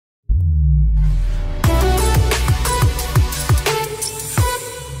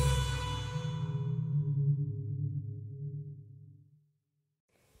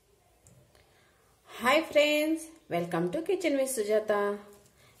Hi friends, welcome to kitchen with Sujatha.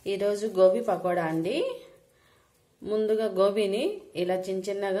 ఈరోజు గోబీ పకోడా అండి. ముందుగా గోబీని ఇలా చిన్న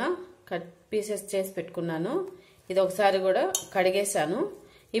చిన్నగా కట్ పీసెస్ చేసి పెట్టుకున్నాను. ఇది ఒకసారి కూడా కడిగేశాను.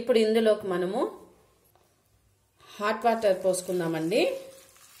 ఇప్పుడు ఇందులోకి మనము హాట్ వాటర్ పోసుకుందామండి.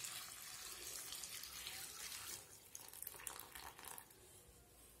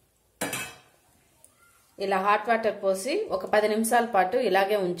 ఇలా హాట్ వాటర్ పోసి ఒక 10 నిమిషాల పాటు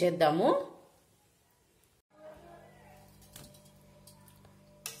ఇలాగే ఉంచేద్దాము.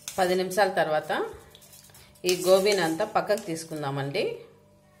 10 నిమిషాల తర్వాత ఈ గోబీని అంతా పక్కకు తీసుకుందామండి.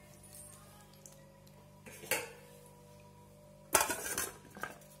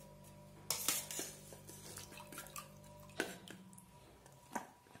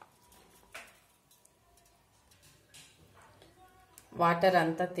 వాటర్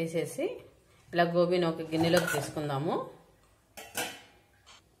అంతా తీసేసి ఇలా గోబీని ఒక గిన్నెలోకి తీసుకుందాము.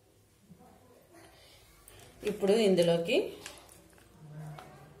 ఇప్పుడు ఇందులోకి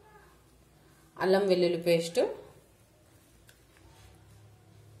అల్లం వెల్లుల్లి పేస్ట్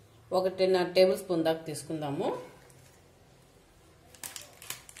 1.5 టేబుల్ స్పూన్ దాకా తీసుకుందాము.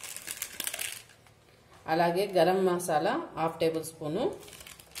 అలాగే గరం మసాలా 1/2 టేబుల్ స్పూను,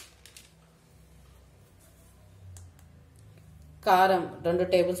 కారం 2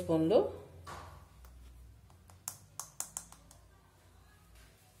 టేబుల్ స్పూన్లు,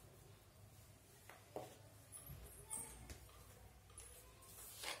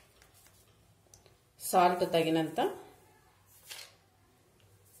 సాల్ట్ తగినంత,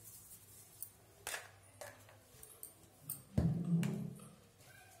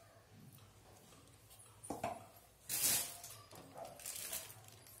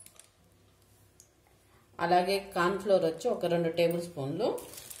 అలాగే కార్న్ఫ్లోర్ వచ్చి ఒక 2 టేబుల్ స్పూన్లు,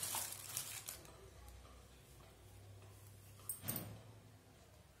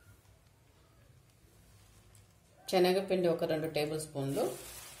 శనగపిండి ఒక 2 టేబుల్ స్పూన్లు,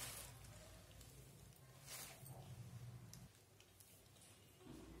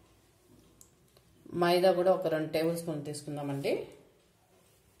 మైదా కూడా ఒక 2 టేబుల్ స్పూన్ తీసుకుందామండి.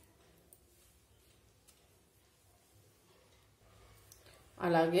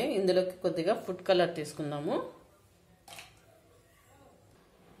 అలాగే ఇందులోకి కొద్దిగా ఫుడ్ కలర్ తీసుకుందాము.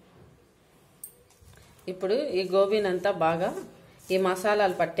 ఇప్పుడు ఈ గోబీని అంతా బాగా ఈ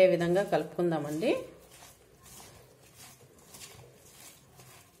మసాలాలు పట్టే విధంగా కలుపుకుందామండి.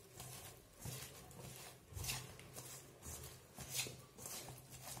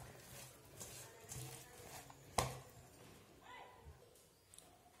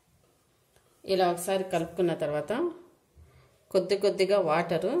 ఇలా ఒకసారి కలుపుకున్న తర్వాత కొద్ది కొద్దిగా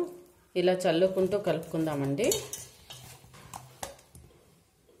వాటరు ఇలా చల్లుకుంటూ కలుపుకుందామండి.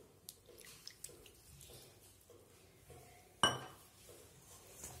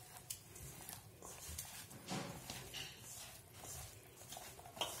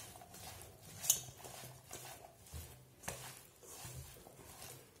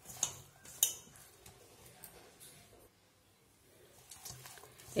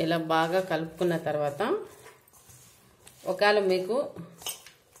 ఇలా బాగా కలుపుకున్న తర్వాత ఒకవేళ మీకు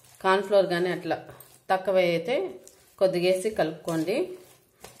కార్న్ఫ్లోర్ కానీ అట్లా తక్కువ అయితే కొద్దిగా వేసి కలుపుకోండి.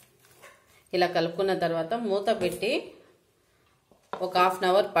 ఇలా కలుపుకున్న తర్వాత మూత పెట్టి ఒక 1/2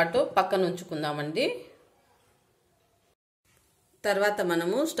 అవర్ పాటు పక్కన ఉంచుకుందామండి. తర్వాత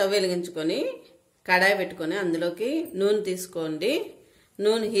మనము స్టవ్ వెలిగించుకొని కడాయి పెట్టుకొని అందులోకి నూనె తీసుకోండి.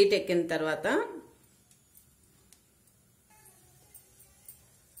 నూనె హీట్ ఎక్కిన తర్వాత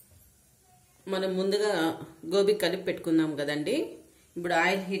మనం ముందుగా గోబీ కలిపి పెట్టుకున్నాం కదండి. ఇప్పుడు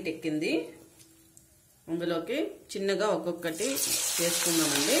ఆయిల్ హీట్ ఎక్కింది. అందులోకి చిన్నగా ఒక్కొక్కటి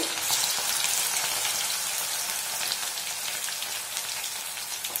వేసుకుందామండి.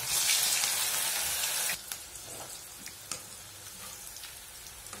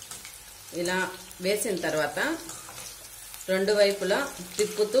 ఇలా వేసిన తర్వాత 2 వైపులా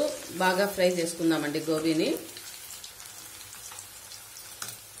తిప్పుతూ బాగా ఫ్రై చేసుకుందామండి గోబీని.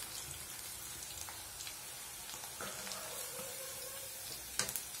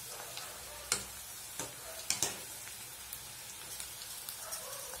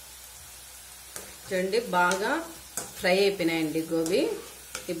 చూడండి బాగా ఫ్రై అయిపోయినాయండి గోబీ.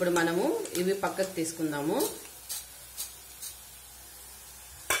 ఇప్పుడు మనము ఇవి పక్కకు తీసుకుందాము.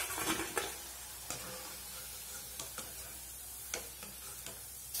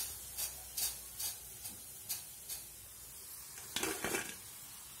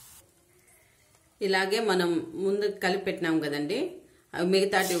 ఇలాగే మనం ముందు కలిపి పెట్టినాం కదండి, అవి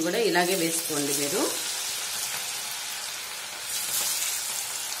మిగతాటివి కూడా ఇలాగే వేసుకోండి మీరు.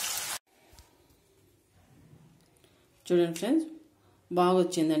 చూడండి ఫ్రెండ్స్, బాగా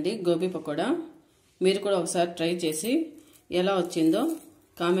వచ్చిందండి గోబీ పకోడా. మీరు కూడా ఒకసారి ట్రై చేసి ఎలా వచ్చిందో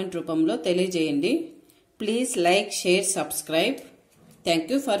కామెంట్ రూపంలో తెలియజేయండి. Please like, share, subscribe.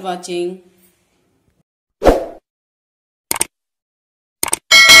 Thank you for watching.